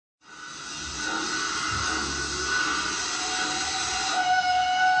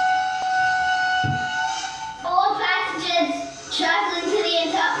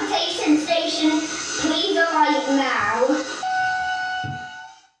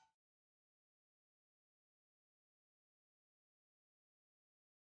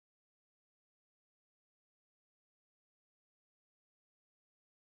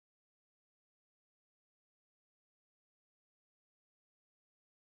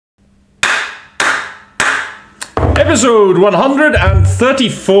Episode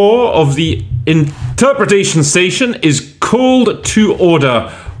 134 of the Interpretation Station is called to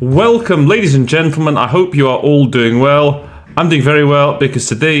order. Welcome, ladies and gentlemen. I hope you are all doing well. I'm doing very well because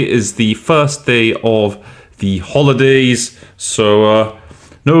today is the first day of the holidays. So,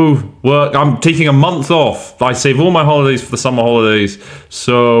 no work. I'm taking a month off. I save all my holidays for the summer holidays.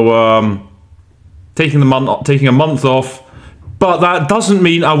 So, taking a month off. But that doesn't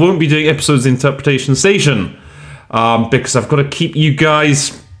mean I won't be doing episodes of the Interpretation Station. Because I've got to keep you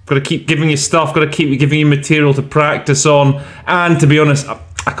guys, got to keep giving you stuff, got to keep giving you material to practice on. And to be honest,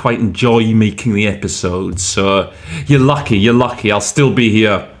 I quite enjoy making the episodes. So you're lucky, I'll still be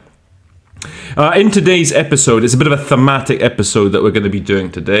here. In today's episode, it's a bit of a thematic episode that we're going to be doing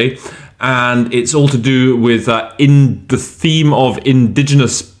today. And it's all to do with in the theme of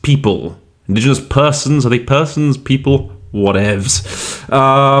Indigenous people. Indigenous persons, are they persons, people? Whatevs.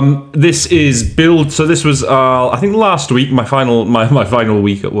 This is build. So this was, I think, last week, my final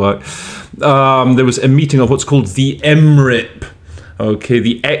week at work. There was a meeting of what's called the MRIP. Okay,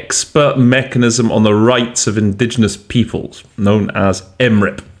 the Expert Mechanism on the Rights of Indigenous Peoples, known as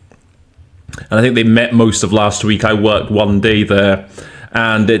MRIP. And I think they met most of last week. I worked one day there,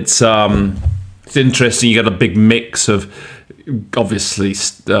 and it's interesting. You get a big mix of, obviously,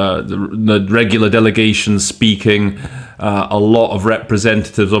 the regular delegations speaking, a lot of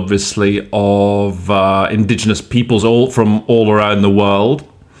representatives, obviously, of indigenous peoples from all around the world.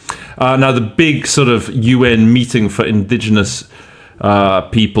 Now, the big sort of UN meeting for indigenous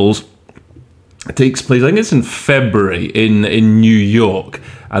peoples takes place, I think it's in February in New York,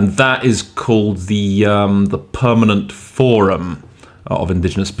 and that is called the Permanent Forum of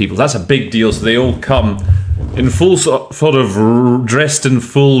Indigenous Peoples. That's a big deal, so they all come in full sort of dressed in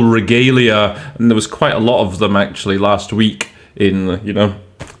full regalia, and there was quite a lot of them actually last week in, you know,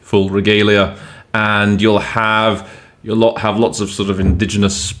 full regalia, and you'll have lots of sort of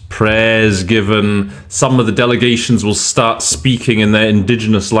indigenous prayers given. Some of the delegations will start speaking in their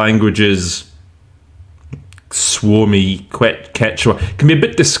indigenous languages. Swami, Quechua. It can be a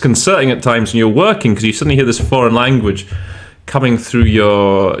bit disconcerting at times when you're working because you suddenly hear this foreign language coming through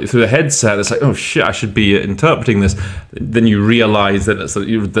the headset. It's like, oh shit, I should be interpreting this. Then you realise that it's one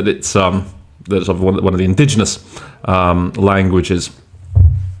of the indigenous languages.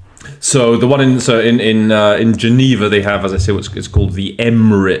 So the one in Geneva, they have, as I say, it's called the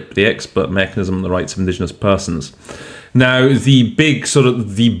MRIP, the Expert Mechanism on the Rights of Indigenous Persons. Now, the big sort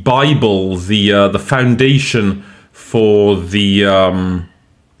of the Bible, the foundation for these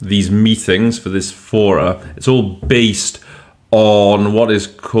meetings, for this fora, it's all based on what is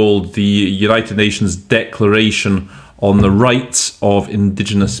called the United Nations Declaration on the Rights of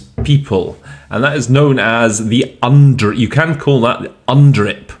Indigenous People, and that is known as the you can call that the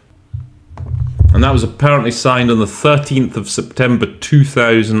UNDRIP. And that was apparently signed on the 13th of September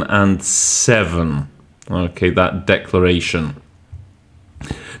 2007. Okay, that declaration.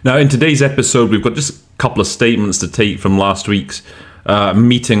 Now, in today's episode, we've got just a couple of statements to take from last week's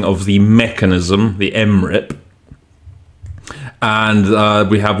meeting of the mechanism, the MRIP. And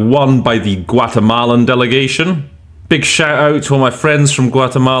we have one by the Guatemalan delegation. Big shout out to all my friends from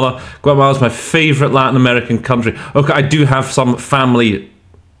Guatemala. Guatemala is my favorite Latin American country. Okay, I do have some family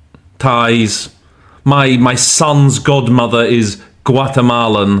ties. My son's godmother is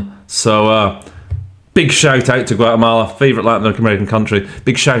Guatemalan, so big shout out to Guatemala, favorite Latin American country.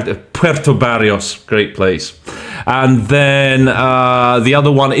 Big shout out to Puerto Barrios, great place. And then the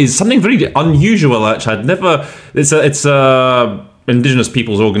other one is something very unusual. Actually, it's a Indigenous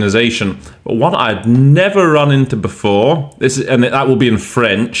Peoples organization, but one I'd never run into before. That will be in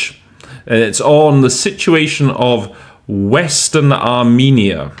French. And it's on the situation of Western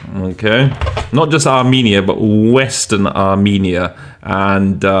Armenia, okay? Not just Armenia, but Western Armenia.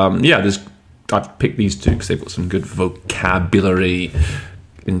 And I've picked these two because they've got some good vocabulary,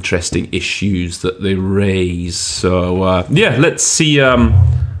 interesting issues that they raise. So, let's see.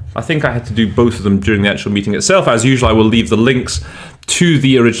 I think I had to do both of them during the actual meeting itself. As usual, I will leave the links to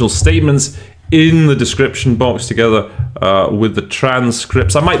the original statements in the description box together with the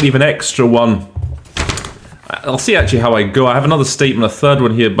transcripts. I might leave an extra one. I'll see actually how I go. I have another statement, a third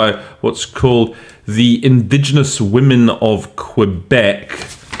one here by what's called the Indigenous Women of Quebec.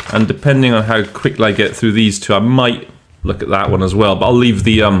 And depending on how quickly I get through these two, I might look at that one as well. But I'll leave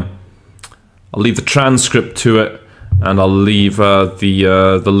the transcript to it, and I'll leave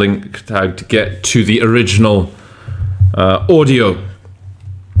the link to how to get to the original audio.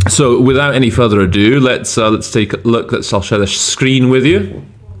 So without any further ado, let's take a look. I'll share the screen with you.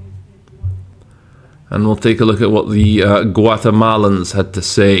 And we'll take a look at what the Guatemalans had to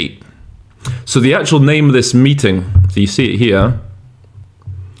say. So the actual name of this meeting So you see it here.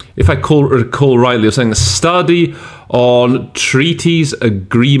 If I recall rightly, you're saying a study on treaties,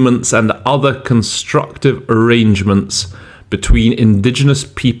 agreements, and other constructive arrangements between indigenous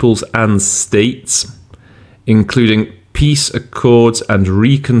peoples and states, including peace accords and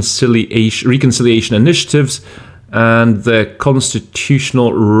reconciliation initiatives, and their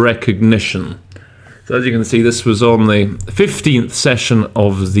constitutional recognition. So as you can see, this was on the 15th session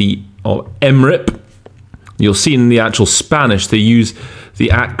of MRIP. You'll see in the actual Spanish, they use the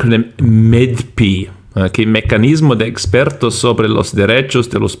acronym MEDPI, okay, Mecanismo de Expertos sobre los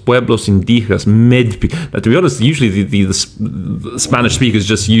Derechos de los Pueblos Indígenas, MEDPI. Now, to be honest, usually the Spanish speakers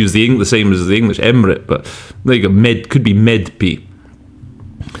just use the same as the English, MRIP, but there you go, could be MEDPI.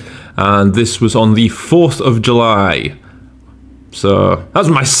 And this was on the 4th of July. So, that was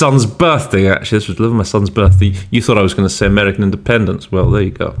my son's birthday, actually. This was my son's birthday. You thought I was going to say American independence. Well, there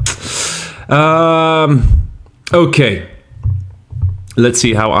you go. Okay. Let's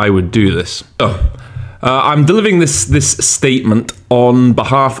see how I would do this. I'm delivering this statement on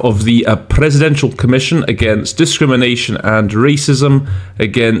behalf of the Presidential Commission Against Discrimination and Racism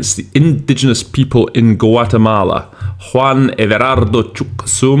against the Indigenous People in Guatemala, Juan Everardo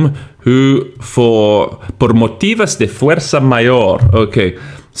Chucsum, who por motivos de fuerza mayor. Okay,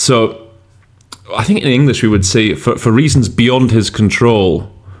 so I think in English we would say for reasons beyond his control,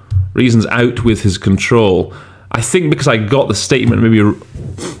 reasons out with his control. I think because I got the statement maybe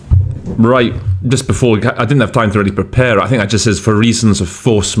right just before, I didn't have time to really prepare. I think it just says for reasons of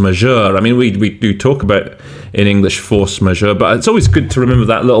force majeure. I mean, we do talk about in English force majeure, but it's always good to remember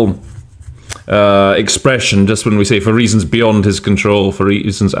that little expression just when we say for reasons beyond his control, for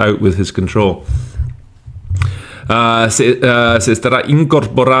reasons out with his control. Se estará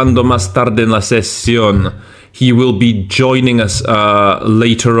incorporando más tarde en la sesión. He will be joining us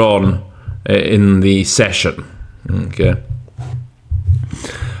later on in the session. Okay.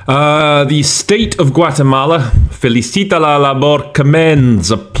 The state of Guatemala felicita la labor,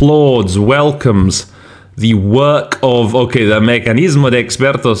 commends, applauds, welcomes the work of, okay, the Mecanismo de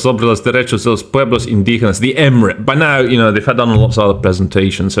Expertos sobre los Derechos de los Pueblos Indígenas, the MRIP. By now, you know, they've had done lots of other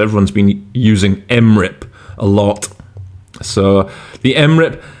presentations, so everyone's been using MRIP a lot. So the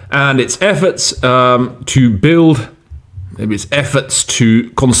MRIP and its efforts to build, maybe its efforts to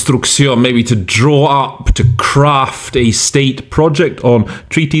construcción, maybe to draw up, to craft a state project on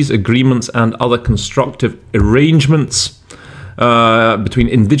treaties, agreements, and other constructive arrangements between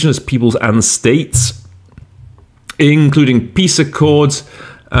indigenous peoples and states, including peace accords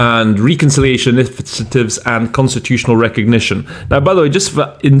and reconciliation initiatives and constitutional recognition. Now, by the way, just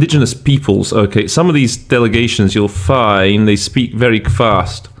for indigenous peoples, okay, some of these delegations you'll find they speak very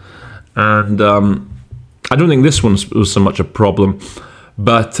fast, and I don't think this one was so much a problem,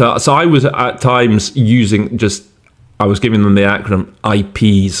 but so I was at times using I was giving them the acronym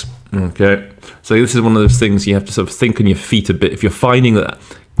IPs, okay? So this is one of those things you have to sort of think on your feet a bit. If you're finding that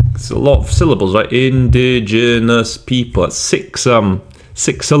it's a lot of syllables, right? Indigenous people, that's six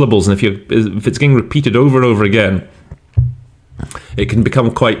syllables, and if it's getting repeated over and over again, it can become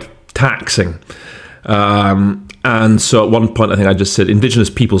quite taxing. And so at one point, I think I just said indigenous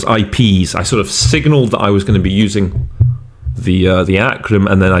peoples IPs. I sort of signaled that I was going to be using the acronym,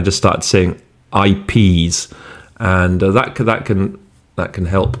 and then I just started saying IPs, and that can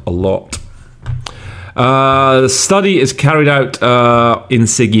help a lot. The study is carried out in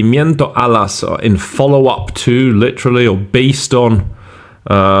seguimiento a las, in follow-up to, literally, or based on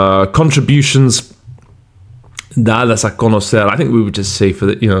contributions dadas a conocer. I think we would just say for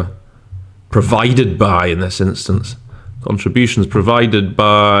the, provided by, in this instance, contributions provided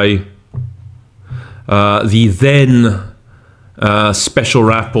by the then Special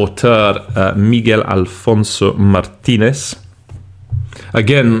Rapporteur Miguel Alfonso Martinez.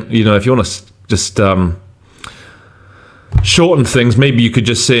 Again, if you want to just shorten things, maybe you could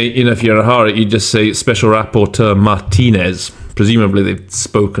just say, if you're in a hurry, you just say Special Rapporteur Martinez. Presumably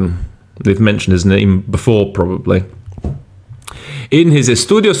they've mentioned his name before, probably. In his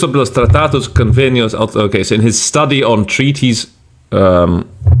estudio sobre los tratados, convenios, okay, so in his study on treaties,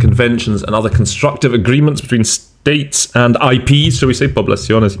 conventions, and other constructive agreements between states and IPs, shall we say,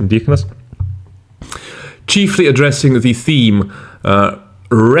 poblaciones indígenas, chiefly addressing the theme,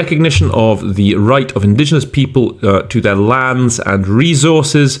 recognition of the right of indigenous people to their lands and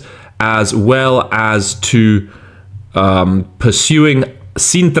resources, as well as to pursuing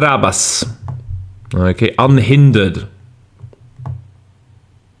sin trabas, okay, unhindered.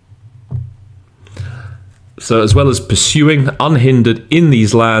 So as well as pursuing unhindered in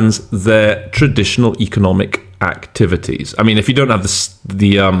these lands their traditional economic activities. I mean, if you don't have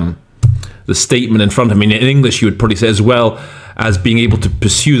the the statement in front of me. In English, you would probably say as well as being able to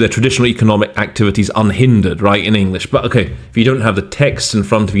pursue their traditional economic activities unhindered, right, in English. But okay, if you don't have the text in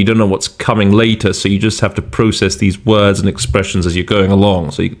front of you, you don't know what's coming later, so you just have to process these words and expressions as you're going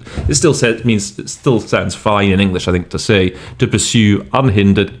along. So it still sounds fine in English, I think, to say, to pursue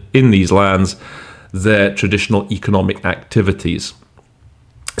unhindered in these lands their traditional economic activities.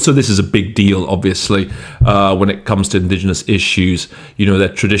 So this is a big deal, obviously, when it comes to Indigenous issues. You know, their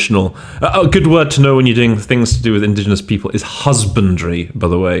traditional... a good word to know when you're doing things to do with Indigenous people is husbandry, by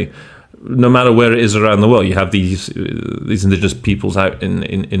the way. No matter where it is around the world, you have these Indigenous peoples out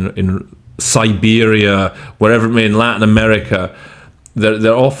in Siberia, wherever it may, in Latin America.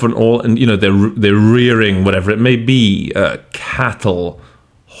 They're often all, and you know, they're rearing whatever it may be, cattle,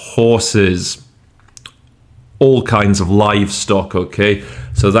 horses, all kinds of livestock, okay?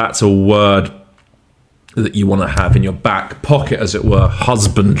 So that's a word that you want to have in your back pocket, as it were,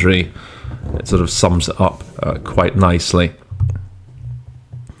 husbandry. It sort of sums it up quite nicely.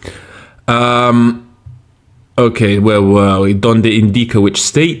 Okay, where were we? Donde indica, which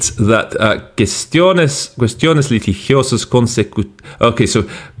states that cuestiones litigiosas okay, so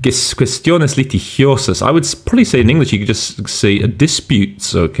cuestiones litigiosas. I would probably say in English, you could just say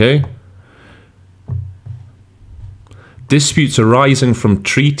disputes, okay? Disputes arising from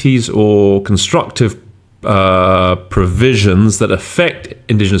treaties or constructive provisions that affect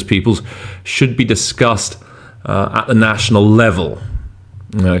Indigenous peoples should be discussed at the national level.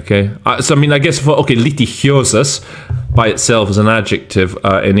 Okay, so I mean, I guess litigiosas by itself as an adjective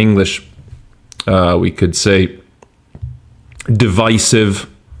in English, we could say divisive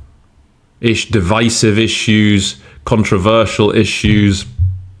issues, controversial issues,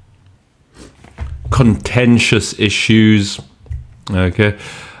 contentious issues. Okay,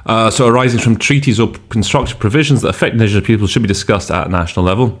 so arising from treaties or constructive provisions that affect Indigenous people should be discussed at national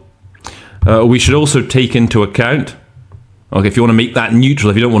level. We should also take into account, okay, if you want to make that neutral,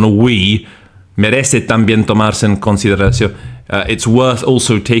 if you don't want to we, merece también tomarse en consideración. It's worth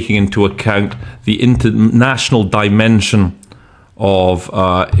also taking into account the international dimension of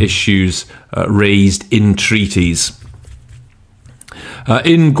issues raised in treaties.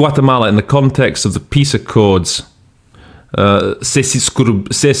 In Guatemala, in the context of the peace accords, se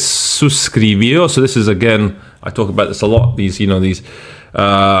suscribió. So this is, again, I talk about this a lot. These, you know, these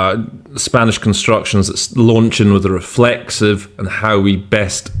Spanish constructions that launch in with the reflexive and how we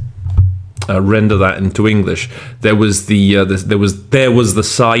best render that into English. There was the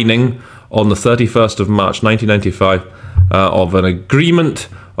signing on the 31st of March 1995 of an agreement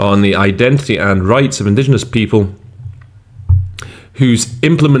on the identity and rights of Indigenous people, whose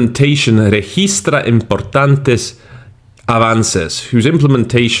implementation registra importantes avances, whose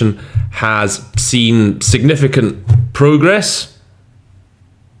implementation has seen significant progress,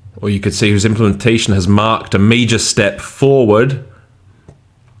 or you could say whose implementation has marked a major step forward,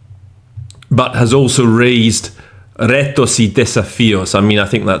 but has also raised retos y desafíos. I mean, I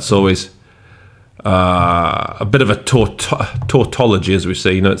think that's always a bit of a tautology, as we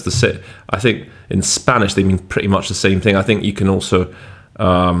say. You know, it's the. I think in Spanish they mean pretty much the same thing. I think you can also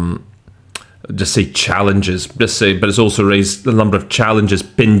just say challenges. Just say, but it's also raised the number of challenges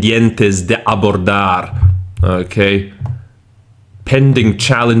pendientes de abordar. Okay, pending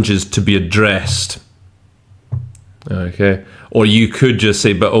challenges to be addressed. Okay, or you could just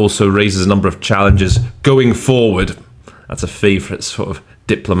say, but also raises a number of challenges going forward. That's a favourite sort of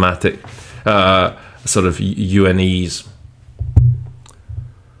diplomatic sort of UNEs.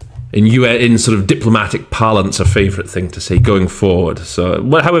 In sort of diplomatic parlance, a favourite thing to say, going forward. So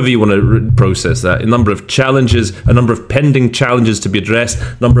however you want to process that, a number of challenges, a number of pending challenges to be addressed,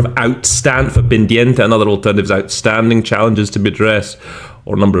 number of outstand for pendiente, another alternative is outstanding challenges to be addressed,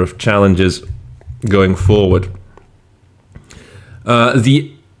 or number of challenges going forward.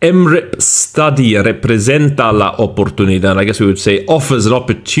 The MRIP study representa la oportunidad. I guess we would say offers an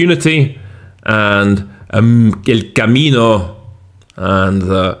opportunity, and el camino, and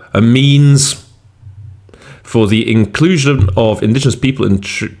a means for the inclusion of Indigenous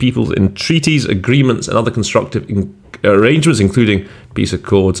peoples in treaties, agreements, and other constructive arrangements, including peace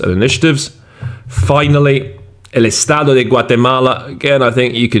accords and initiatives. Finally, el Estado de Guatemala. Again, I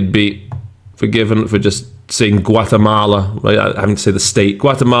think you could be forgiven for just saying Guatemala, right? Having to say the state,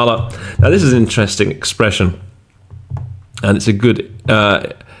 Guatemala. Now, this is an interesting expression, and it's a good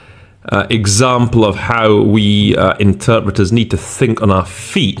example of how we interpreters need to think on our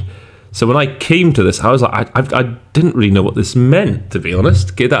feet. So when I came to this, I was like, I didn't really know what this meant, to be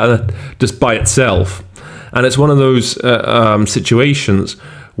honest. Okay, that just by itself, and it's one of those situations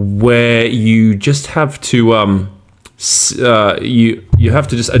where you just have to you have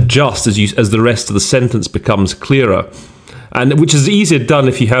to just adjust as the rest of the sentence becomes clearer, and which is easier done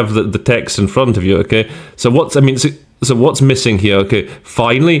if you have the text in front of you. Okay, so what's missing here? Okay,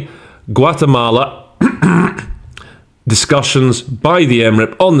 finally, Guatemala discussions by the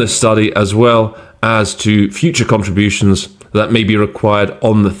MRIP on this study, as well as to future contributions that may be required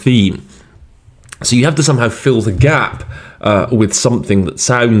on the theme. So you have to somehow fill the gap with something that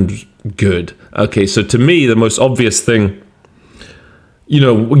sounds good. Okay, so to me, the most obvious thing,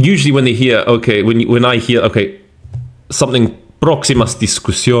 usually when they hear, when I hear, something próximas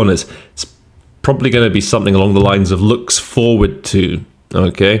discusiones, it's probably going to be something along the lines of looks forward to.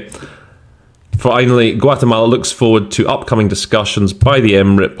 Okay. Finally, Guatemala looks forward to upcoming discussions by the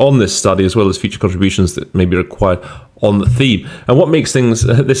MRIP on this study, as well as future contributions that may be required on the theme. And what makes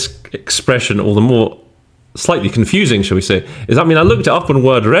this expression all the more slightly confusing, shall we say, is, I looked it up on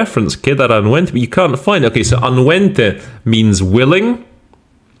word reference, quedar anuente, but you can't find it. Okay, so anuente means willing.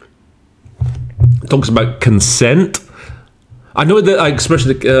 It talks about consent. I know the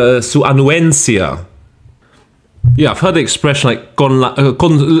expression, su anuencia. Yeah, I've heard the expression like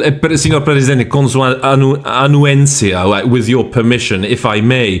Señor Presidente, con su anuencia, like with your permission, if I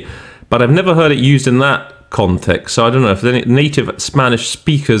may. But I've never heard it used in that context. So I don't know if any native Spanish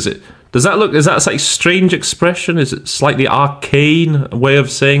speakers, is that a strange expression? Is it slightly arcane way of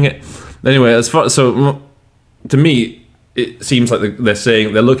saying it? Anyway, to me, it seems like they're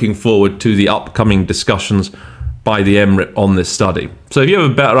saying they're looking forward to the upcoming discussions by the MRIP on this study. So if you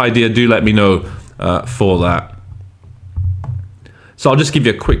have a better idea, do let me know for that. So I'll just give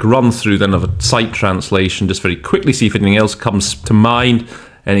you a quick run through then of a site translation, just very quickly, see if anything else comes to mind,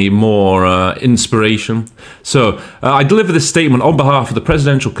 any more inspiration. So I deliver this statement on behalf of the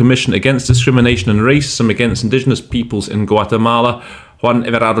Presidential Commission Against Discrimination and Racism Against Indigenous Peoples in Guatemala, Juan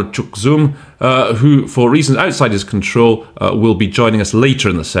Everardo Chuczum, who, for reasons outside his control, will be joining us later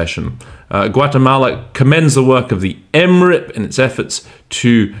in the session. Guatemala commends the work of the MRIP in its efforts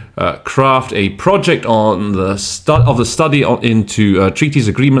to craft a project on the study into treaties,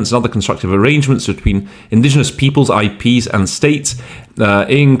 agreements, and other constructive arrangements between indigenous peoples, IPs, and states,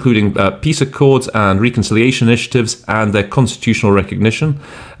 including peace accords and reconciliation initiatives and their constitutional recognition.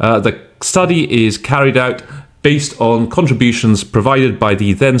 The study is carried out based on contributions provided by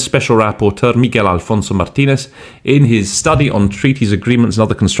the then Special Rapporteur Miguel Alfonso Martinez in his study on treaties, agreements, and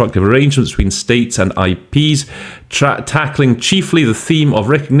other constructive arrangements between states and IPs, tackling chiefly the theme of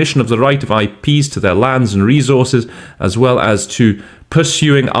recognition of the right of IPs to their lands and resources, as well as to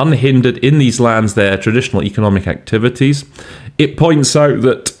pursuing unhindered in these lands their traditional economic activities. It points out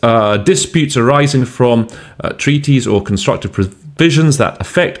that disputes arising from treaties or constructive provisions that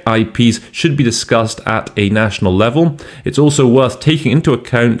affect IPs should be discussed at a national level. It's also worth taking into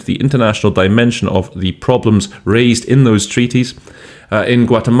account the international dimension of the problems raised in those treaties. In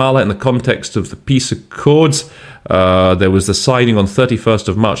Guatemala, in the context of the peace accords, there was the signing on 31st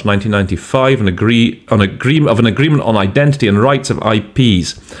of March 1995 of an agreement on identity and rights of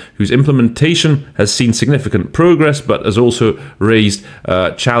IPs, whose implementation has seen significant progress but has also raised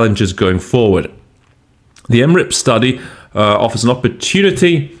challenges going forward. The MRIP study offers an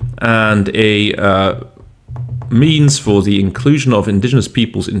opportunity and a means for the inclusion of indigenous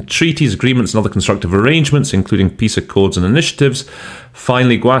peoples in treaties, agreements, and other constructive arrangements, including peace accords and initiatives.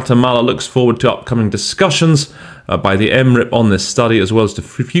 Finally, Guatemala looks forward to upcoming discussions by the MRIP on this study, as well as to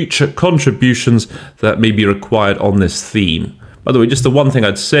future contributions that may be required on this theme. By the way, just the one thing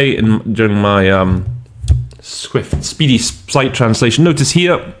I'd say during my speedy site translation, notice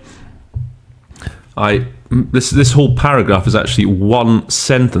here, this whole paragraph is actually one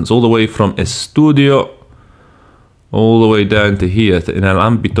sentence, all the way from estudio all the way down to here, in el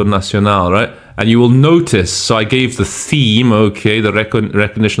ámbito nacional, right? And you will notice, so I gave the theme, okay, the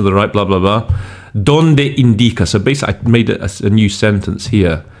recognition of the right, blah, blah, blah. Donde indica, so basically I made a new sentence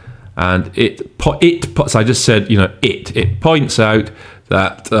here. And so I just said, it points out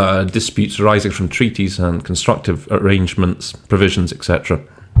that disputes arising from treaties and constructive arrangements, provisions, etc.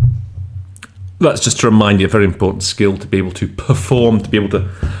 That's just to remind you, a very important skill to be able to perform, to be able to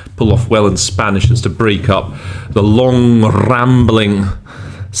pull off well in Spanish, is to break up the long, rambling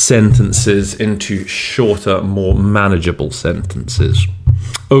sentences into shorter, more manageable sentences.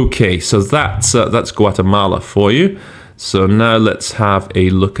 Okay, so that's Guatemala for you. So now let's have a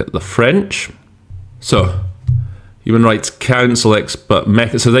look at the French. So, Human Rights Council expert,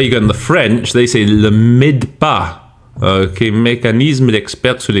 so there you go. In the French, they say le MEDPA, okay, mécanisme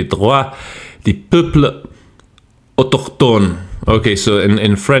d'experts sur les droits des peuples autochtones. Okay, so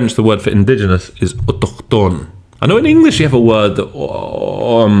in French, the word for indigenous is autochtone. I know in English you have a word,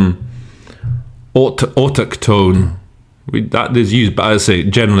 autochtone. That is used, but I say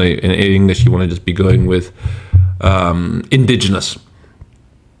generally in English you want to just be going with indigenous.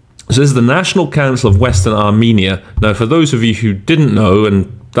 So this is the National Council of Western Armenia. Now, for those of you who didn't know,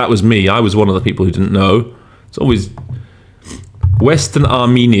 and that was me, I was one of the people who didn't know, it's always Western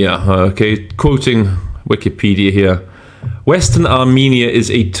Armenia, okay, quoting Wikipedia here. Western Armenia is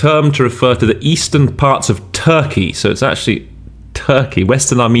a term to refer to the eastern parts of Turkey. So it's actually Turkey.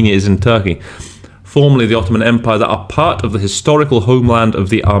 Western Armenia is in Turkey. Formerly the Ottoman Empire, that are part of the historical homeland of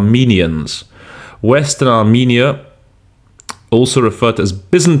the Armenians. Western Armenia, also referred to as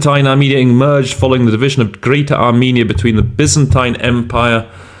Byzantine Armenia, emerged following the division of Greater Armenia between the Byzantine Empire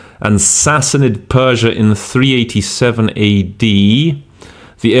and Sassanid Persia in 387 AD.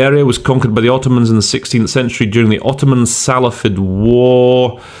 The area was conquered by the Ottomans in the 16th century during the Ottoman-Salafid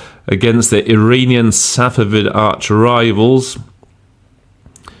War against the Iranian Safavid arch-rivals.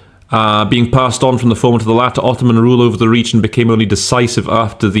 Being passed on from the former to the latter, Ottoman rule over the region became only decisive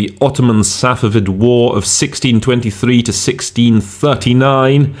after the Ottoman-Safavid War of 1623 to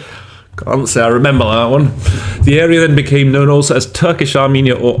 1639. Can't say I remember that one. The area then became known also as Turkish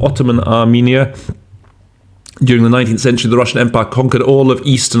Armenia or Ottoman Armenia. During the 19th century, the Russian Empire conquered all of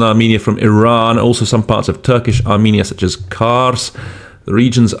eastern Armenia from Iran, also some parts of Turkish Armenia, such as Kars. The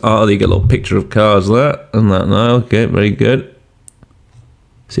regions are, you get a little picture of Kars there, and that now, okay, very good.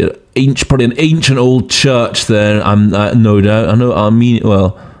 See, probably an ancient old church there, no doubt. I know Armenia,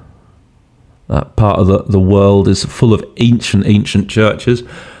 well, that part of the world is full of ancient churches.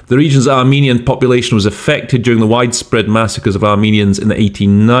 The region's Armenian population was affected during the widespread massacres of Armenians in the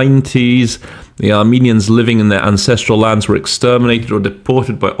 1890s. The Armenians living in their ancestral lands were exterminated or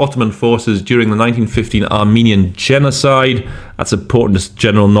deported by Ottoman forces during the 1915 Armenian genocide. That's important, just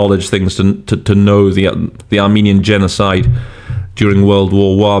general knowledge things to know, the Armenian genocide during World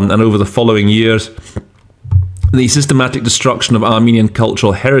War I. And over the following years, the systematic destruction of Armenian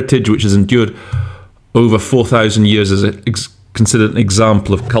cultural heritage, which has endured over 4,000 years, is considered an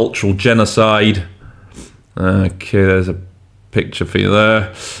example of cultural genocide. Okay, there's a picture for you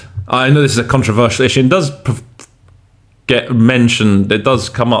there. I know this is a controversial issue. It does get mentioned. It does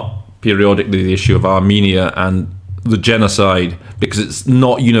come up periodically, the issue of Armenia and the genocide, because it's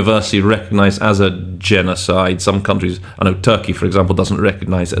not universally recognized as a genocide. Some countries, I know Turkey, for example, doesn't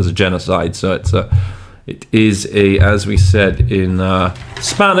recognize it as a genocide. So it is a, as we said in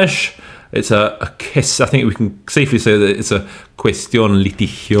Spanish, it's a kiss. I think we can safely say that it's a cuestión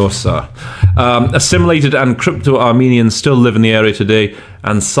litigiosa. Assimilated and crypto-Armenians still live in the area today,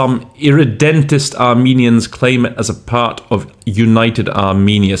 and some irredentist Armenians claim it as a part of United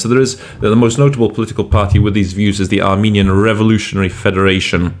Armenia. So the most notable political party with these views is the Armenian Revolutionary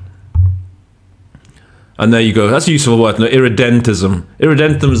Federation. And there you go. That's a useful word. No, irredentism.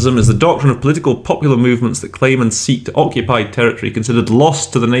 Irredentism is the doctrine of political popular movements that claim and seek to occupy territory considered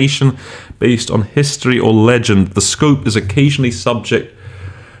lost to the nation based on history or legend. The scope is occasionally subject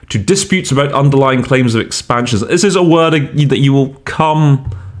to disputes about underlying claims of expansions. This is a word that you will come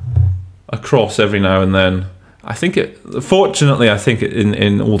across every now and then. I think fortunately, I think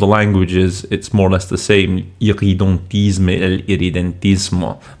in all the languages, it's more or less the same. Irredentisme, el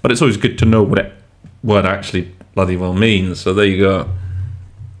irredentismo. But it's always good to know what it word actually bloody well means. So there you go.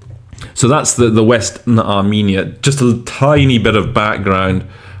 So that's the Western Armenia. Just a tiny bit of background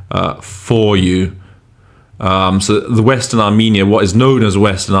for you. So the Western Armenia, what is known as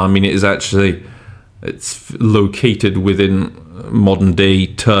Western Armenia, is actually, it's located within modern day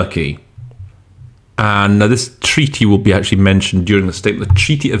Turkey. And this treaty will be actually mentioned during the statement. The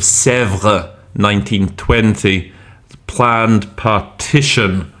Treaty of Sèvres, 1920, the planned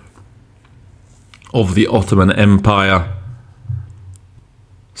partition of the Ottoman Empire.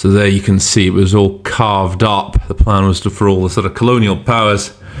 So there you can see it was all carved up. The plan was for all the sort of colonial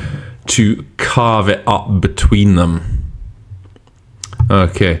powers to carve it up between them.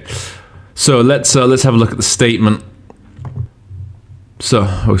 Okay, so let's have a look at the statement.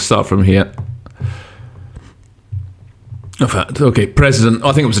 So we'll start from here. In fact, okay, President,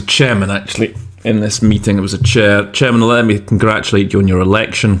 I think it was a chairman actually. In this meeting, it was a chairman. Let me congratulate you on your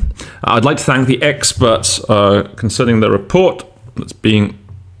election. I'd like to thank the experts concerning the report that's being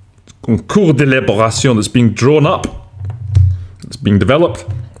en cours d'élaboration, that's being drawn up, that's being developed,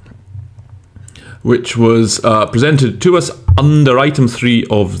 which was presented to us under item 3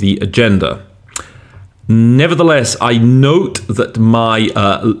 of the agenda. Nevertheless, I note that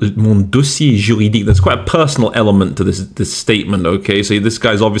mon dossier juridique, there's quite a personal element to this statement, okay? So this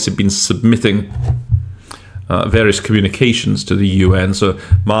guy's obviously been submitting various communications to the UN. So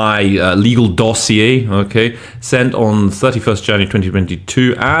my legal dossier, okay, sent on 31st January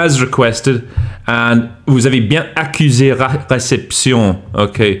 2022 as requested, and vous avez bien accusé réception,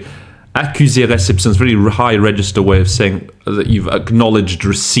 okay. Accusé réception is a very high register way of saying that you've acknowledged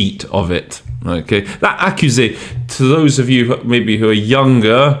receipt of it, okay. That accusé, to those of you maybe who are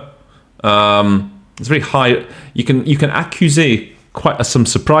younger, it's very high. You can accuser quite some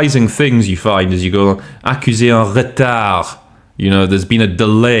surprising things you find as you go. Accuser en retard. You know, there's been a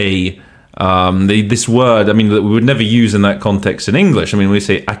delay. This word, I mean, that we would never use in that context in English. I mean, when we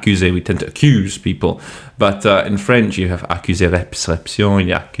say accuser, we tend to accuse people. But in French, you have accuser réception,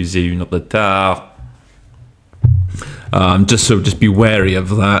 you accuser une retard. Just be wary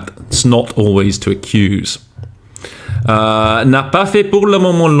of that. It's not always to accuse. N'a pas fait pour le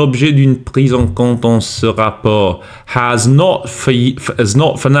moment l'objet d'une prise en compte dans ce rapport. Has not for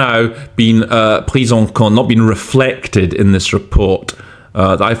now been prise en compte, not been reflected in this report.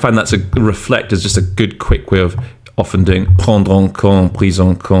 I find that's reflect is just a good quick way of often doing prendre en compte, prise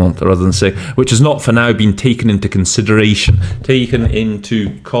en compte, rather than say, which has not for now been taken into consideration. Taken into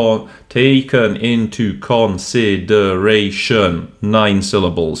consideration, 9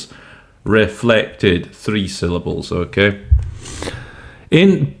 syllables. Reflected, 3 syllables, okay?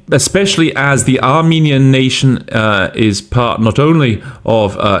 Especially as the Armenian nation is part not only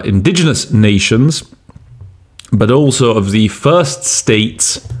of indigenous nations, but also of the first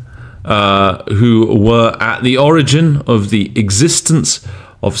states who were at the origin of the existence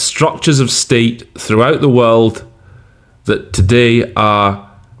of structures of state throughout the world that today are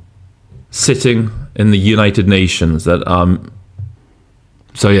sitting in the United Nations, that are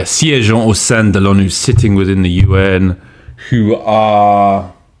siégeant au sein de l'ONU, sitting within the UN, who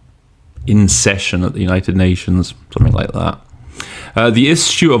are in session at the United Nations, something like that. The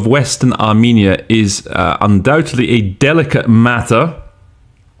issue of Western Armenia is undoubtedly a delicate matter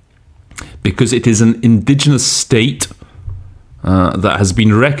because it is an indigenous state that has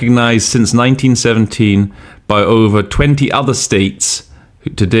been recognized since 1917 by over 20 other states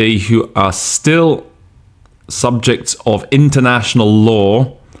today who are still subjects of international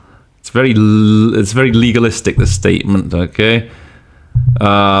law. It's very legalistic, this statement, okay?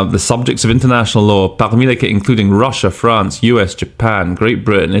 The subjects of international law, parmi lesquels including Russia, France, US, Japan, Great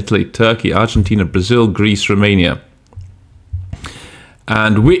Britain, Italy, Turkey, Argentina, Brazil, Greece, Romania,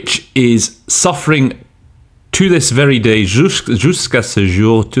 and which is suffering to this very day, jusqu'à ce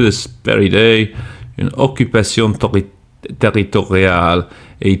jour, to this very day, une occupation territoriale,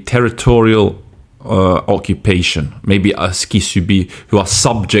 a territorial occupation, maybe qui subit, who are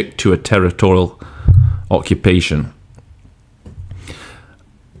subject to a territorial occupation.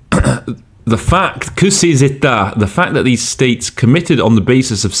 The fact that these states committed on the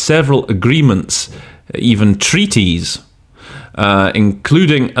basis of several agreements, even treaties,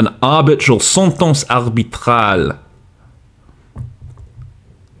 including an arbitral sentence arbitrale.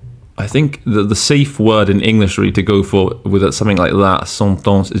 I think the safe word in English really to go for with something like that,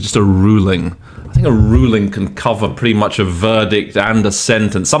 sentence, is just a ruling. I think a ruling can cover pretty much a verdict and a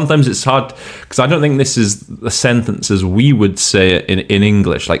sentence. Sometimes it's hard, because I don't think this is a sentence as we would say it in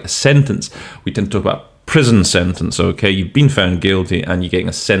English. Like a sentence, we tend to talk about prison sentence, okay? You've been found guilty and you're getting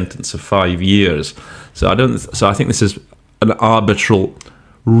a sentence of 5 years. So I think this is an arbitral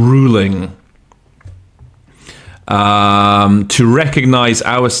ruling to recognize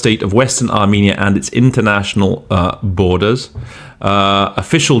our state of Western Armenia and its international borders.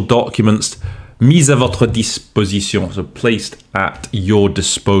 Official documents mis à votre disposition, so placed at your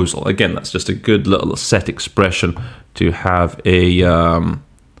disposal. Again, that's just a good little set expression to have a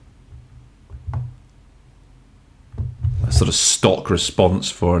sort of stock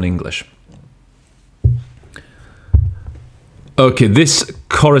response for in English. Okay, this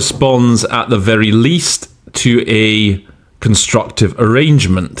corresponds at the very least to a constructive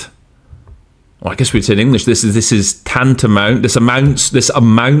arrangement. Well, I guess we'd say in English, this is tantamount. This amounts to,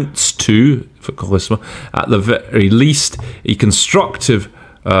 at the very least, a constructive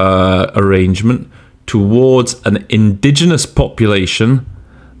arrangement towards an indigenous population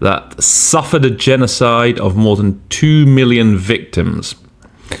that suffered a genocide of more than 2 million victims,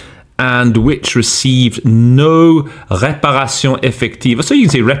 and which received no réparation effective. So you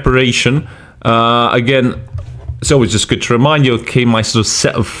can say reparation. Again, it's always just good to remind you, okay, my sort of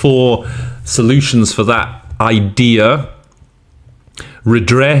set of 4 solutions for that idea: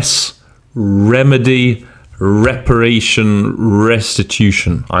 redress, remedy, reparation,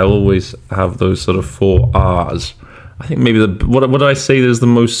 restitution. I always have those sort of 4 R's. I think maybe what did I say is the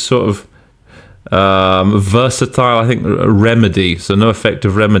most sort of versatile? I think remedy. So no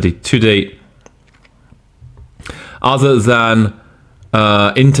effective remedy to date. other than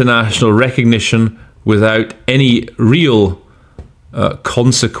international recognition without any real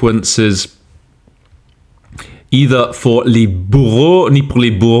consequences, either for les bourreaux, ni pour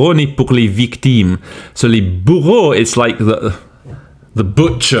les bourreaux, ni pour les victimes. So les bourreaux, it's like the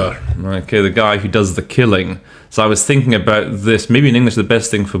butcher, okay, the guy who does the killing. So I was thinking about this. Maybe in English the best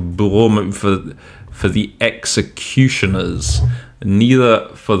thing for bourreau, for the executioners, neither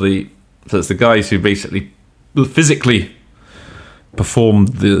for the, so it's the guys who basically physically perform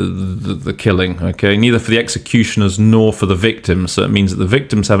the killing, okay, neither for the executioners nor for the victims. So it means that the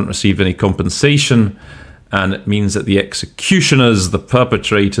victims haven't received any compensation, and it means that the executioners, the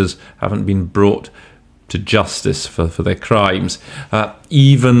perpetrators, haven't been brought to justice for their crimes,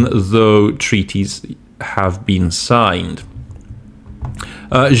 even though treaties have been signed.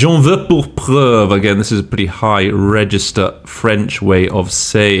 J'en veux pour preuve. Again, this is a pretty high register French way of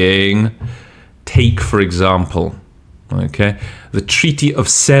saying take, for example. Okay, the Treaty of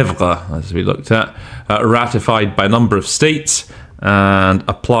Sèvres, as we looked at, ratified by a number of states and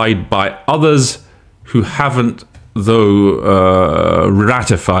applied by others who haven't, though,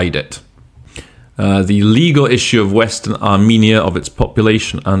 ratified it. The legal issue of Western Armenia, of its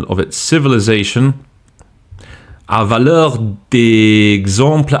population and of its civilization, a valeur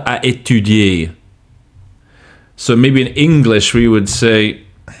d'exemple à étudier. So maybe in English we would say,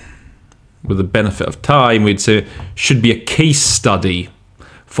 with the benefit of time, we'd say should be a case study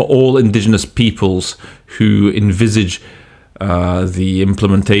for all indigenous peoples who envisage the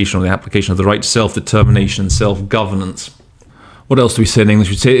implementation or the application of the right to self-determination and self-governance. What else do we say in English?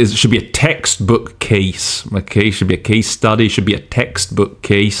 We'd say it should be a textbook case. Okay, should be a case study, should be a textbook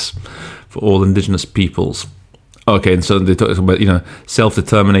case for all indigenous peoples. Okay, and so they talk about, you know,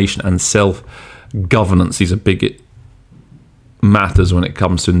 self-determination and self-governance. These are big matters when it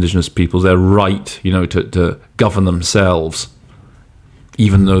comes to indigenous peoples. Their right, you know, to govern themselves,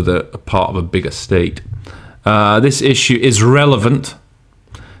 even though they're a part of a bigger state. This issue is relevant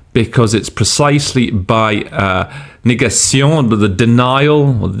because it's precisely by negation, the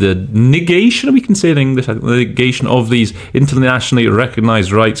denial, or the negation, we can say in English, the negation of these internationally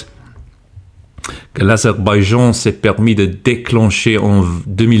recognized rights que l'Azerbaïdjan s'est permis de déclencher en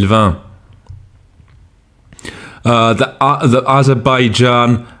 2020. The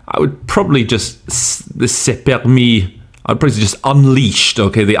Azerbaijan, I would probably just, this s'est permis, I'd probably just unleashed,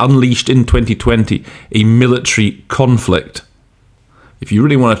 okay, they unleashed in 2020 a military conflict. If you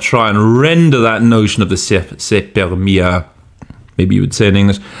really want to try and render that notion of the c'est permis, maybe you would say in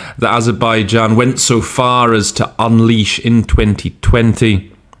English, the Azerbaijan went so far as to unleash in 2020,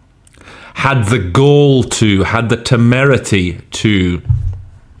 had the gall to, had the temerity to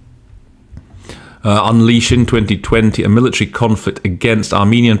unleash in 2020 a military conflict against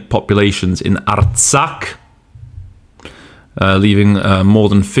Armenian populations in Artsakh, leaving more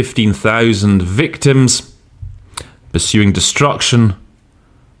than 15,000 victims, pursuing destruction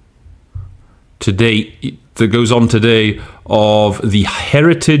today, that goes on today, of the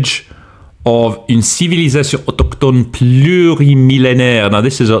heritage of une civilisation autochtone plurimillénaire. Now,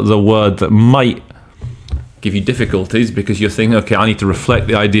 this is the word that might give you difficulties because you're thinking, okay, I need to reflect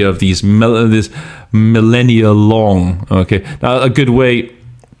the idea of this millennia long. Okay, now a good way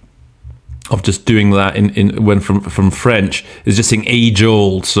of just doing that when from French is just saying age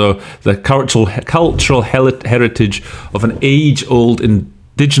old. So the cultural heritage of an age old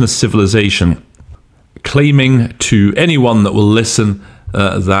indigenous civilization, claiming to anyone that will listen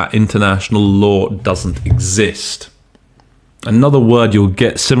that international law doesn't exist. Another word you'll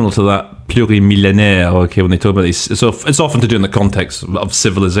get similar to that, plurimillénaire, okay, when they talk about this, so it's often to do in the context of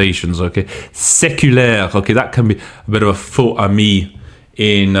civilizations, okay. Séculaire, okay, that can be a bit of a faux ami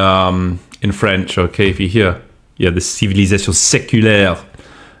in French, okay, if you hear, yeah, the civilisation séculaire,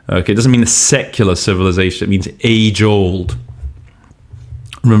 okay, it doesn't mean a secular civilization, it means age-old.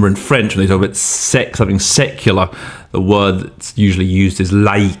 Remember in French, when they talk about something secular, the word that's usually used is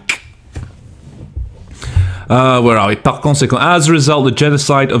laïque. Where are we? Par conséquent, as a result, the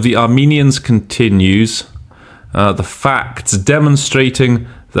genocide of the Armenians continues. The facts demonstrating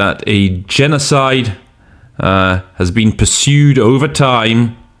that a genocide has been pursued over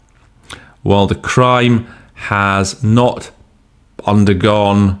time, while the crime has not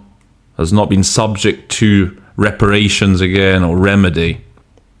undergone, has not been subject to reparations again or remedy.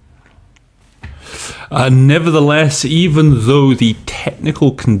 Nevertheless, even though the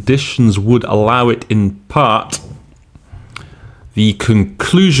technical conditions would allow it in part, the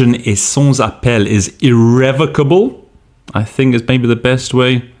conclusion is sans appel, is irrevocable, I think is maybe the best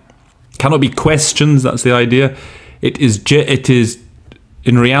way. Cannot be questioned, that's the idea. It is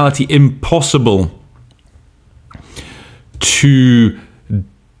in reality impossible to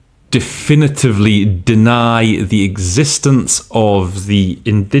definitively deny the existence of the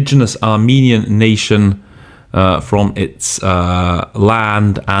indigenous Armenian nation from its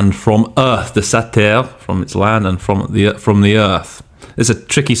land and from earth, the sater, from its land and from the earth. It's a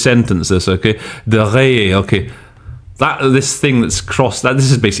tricky sentence, this, okay? The re, okay. This thing that's crossed, this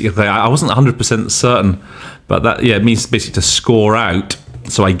is basically, I wasn't 100% certain, but that, yeah, it means basically to score out.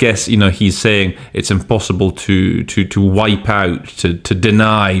 So I guess, you know, he's saying it's impossible to wipe out, to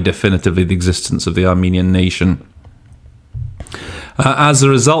deny definitively the existence of the Armenian nation. As a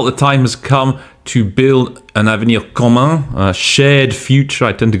result, the time has come to build an avenir commun, a shared future.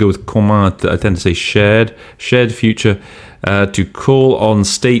 I tend to go with commun, I tend to say shared future, to call on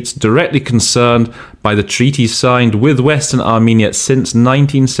states directly concerned by the treaties signed with Western Armenia since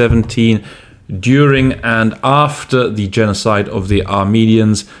 1917, during and after the genocide of the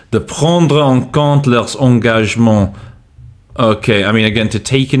Armenians, de prendre en compte leurs engagements. Okay, I mean, again, to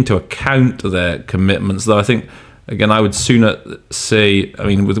take into account their commitments, though I think, again, I would sooner say, I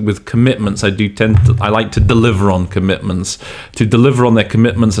mean, with commitments, I like to deliver on commitments, to deliver on their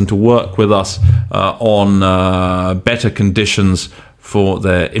commitments and to work with us on better conditions for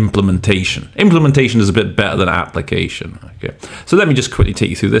their implementation. Implementation is a bit better than application. Okay, so let me just quickly take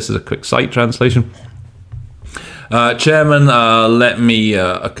you through this as a quick site translation. Chairman, let me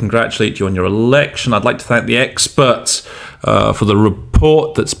congratulate you on your election. I'd like to thank the experts for the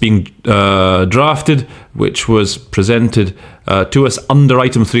report that's being drafted, which was presented to us under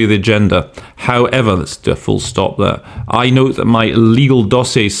item 3 of the agenda. However, let's do a full stop there. I note that my legal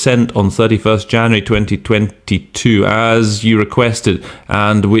dossier sent on 31st January 2022, as you requested,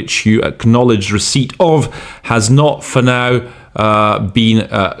 and which you acknowledged receipt of, has not for now been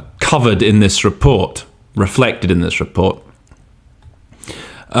covered in this report, reflected in this report.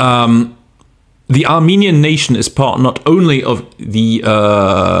 The Armenian nation is part not only of the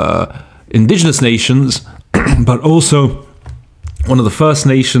indigenous nations, but also one of the first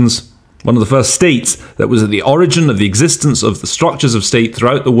nations, one of the first states that was at the origin of the existence of the structures of state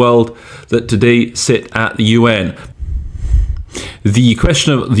throughout the world that today sit at the UN. The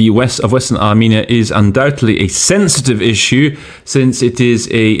question of Western Armenia is undoubtedly a sensitive issue, since it is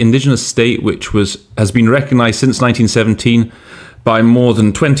an indigenous state which has been recognized since 1917 by more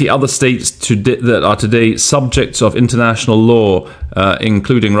than 20 other states that are today subjects of international law,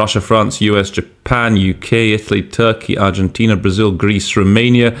 including Russia, France, US, Japan, UK, Italy, Turkey, Argentina, Brazil, Greece,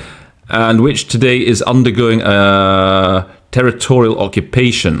 Romania, and which today is undergoing territorial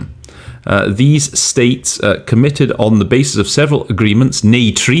occupation. These states committed on the basis of several agreements,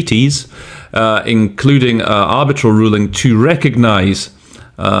 nay treaties, including arbitral ruling, to recognize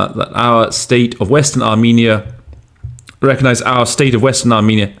that our state of Western Armenia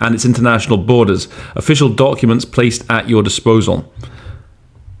and its international borders, official documents placed at your disposal.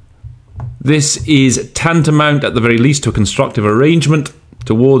 This is tantamount, at the very least, to a constructive arrangement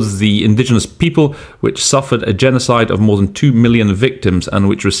towards the indigenous people, which suffered a genocide of more than 2 million victims and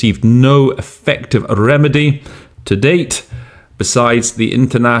which received no effective remedy to date, besides the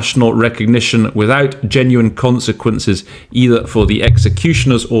international recognition without genuine consequences either for the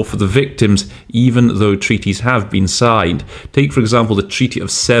executioners or for the victims, even though treaties have been signed. Take, for example, the Treaty of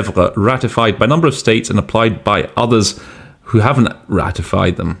Sèvres, ratified by a number of states and applied by others who haven't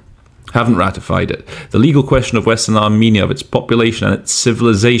ratified it. The legal question of Western Armenia, of its population and its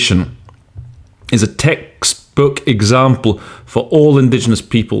civilization, is a textbook example for all indigenous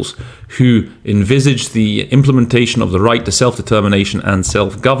peoples who envisage the implementation of the right to self-determination and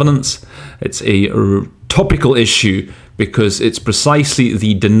self-governance. It's a topical issue because it's precisely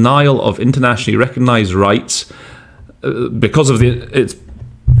the denial of internationally recognized rights, because of the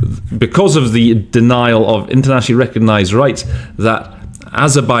denial of internationally recognized rights, that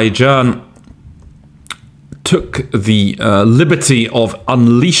Azerbaijan took the liberty of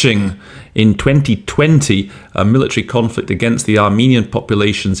unleashing in 2020 a military conflict against the Armenian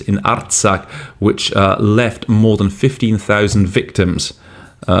populations in Artsakh, which left more than 15,000 victims,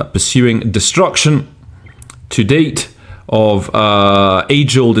 pursuing destruction to date of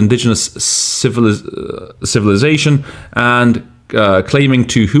age-old indigenous civilization, and claiming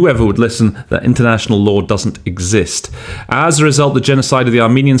to whoever would listen that international law doesn't exist. As a result, the genocide of the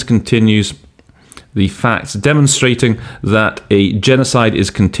Armenians continues, the facts demonstrating that a genocide is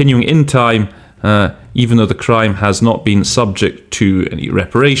continuing in time, even though the crime has not been subject to any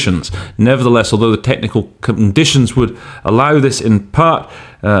reparations. Nevertheless, although the technical conditions would allow this in part,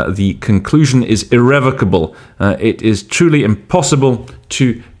 the conclusion is irrevocable. It is truly impossible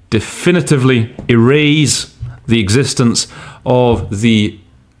to definitively erase the existence of the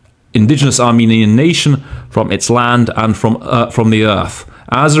indigenous Armenian nation from its land and from the earth.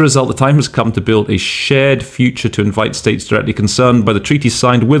 As a result, the time has come to build a shared future to invite states directly concerned by the treaties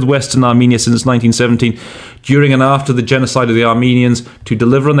signed with Western Armenia since 1917, during and after the genocide of the Armenians, to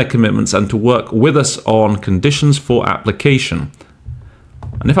deliver on their commitments and to work with us on conditions for application.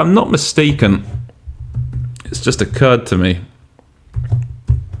 And if I'm not mistaken, it's just occurred to me,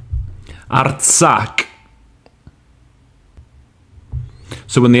 Artsakh.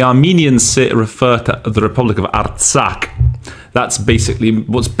 So when the Armenians refer to the Republic of Artsakh, that's basically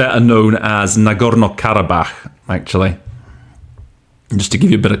what's better known as Nagorno-Karabakh, actually. Just to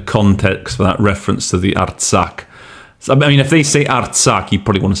give you a bit of context for that reference to the Artsakh. So, I mean, if they say Artsakh, you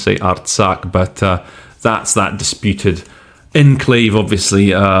probably want to say Artsakh, but that's that disputed enclave,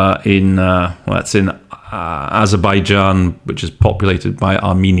 obviously, that's in Azerbaijan, which is populated by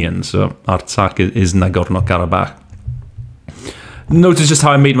Armenians. So Artsakh is Nagorno-Karabakh. Notice just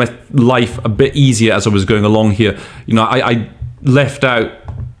how I made my life a bit easier as I was going along here. You know, I left out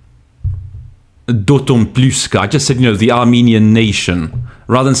Dotomplüska. I just said, you know, the Armenian nation,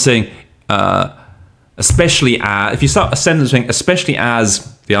 rather than saying especially as. If you start a sentence saying especially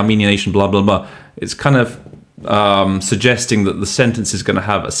as the Armenian nation, blah blah blah, it's kind of suggesting that the sentence is going to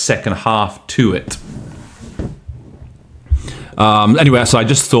have a second half to it. Anyway, so I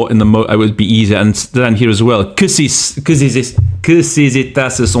just thought it would be easier, and then here as well, que ces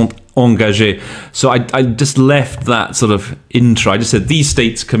États se sont engagés. So I just left that sort of intro. I just said these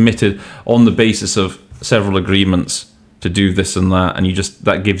states committed on the basis of several agreements to do this and that, and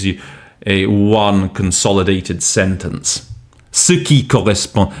that gives you a one consolidated sentence. Ce qui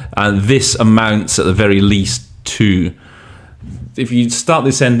correspond, and this amounts at the very least to. If you start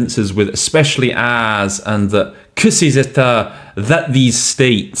these sentences with especially as and that que ces États, that these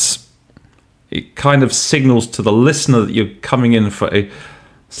states, it kind of signals to the listener that you're coming in for a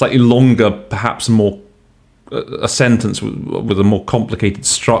slightly longer, perhaps a sentence with a more complicated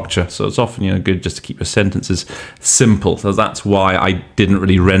structure. So it's often, you know, good just to keep your sentences simple. So that's why I didn't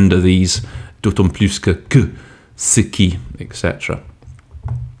really render these d'autant plus que, ce qui, etc.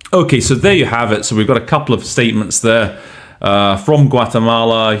 Okay, so there you have it. So we've got a couple of statements there. From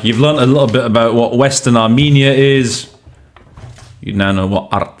Guatemala. You've learned a little bit about what Western Armenia is. You now know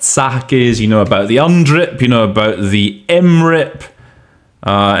what Artsakh is. You know about the UNDRIP. You know about the MRIP.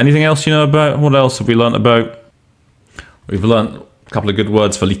 Anything else you know about? What else have we learned about? We've learned a couple of good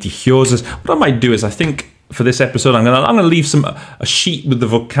words for litigiosas. What I might do is, I think for this episode, I'm gonna leave a sheet with the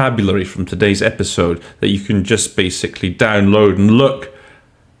vocabulary from today's episode that you can just basically download and look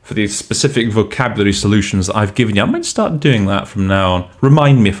for the specific vocabulary solutions that I've given you. I might start doing that from now on.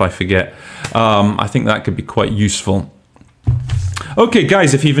 Remind me if I forget. I think that could be quite useful. Okay,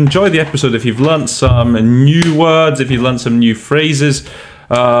 guys, if you've enjoyed the episode, if you've learnt some new words, if you've learnt some new phrases,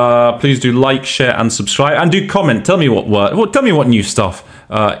 please do like, share, and subscribe, and do comment. Tell me tell me what new stuff,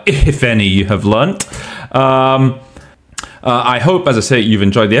 if any, you have learnt. I hope, as I say, you've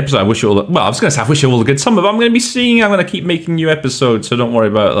enjoyed the episode. I wish you all I was going to say I wish you all the good summer, but I'm going to keep making new episodes, so don't worry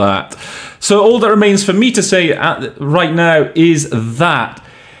about that. So all that remains for me to say right now is that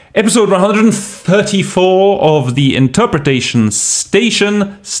episode 134 of the Interpretation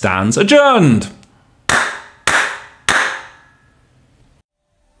Station stands adjourned.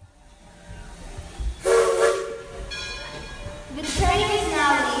 The train is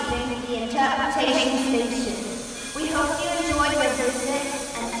now leaving the Interpretation Station. We hope you enjoyed your visit.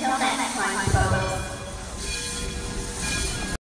 Until next time, folks.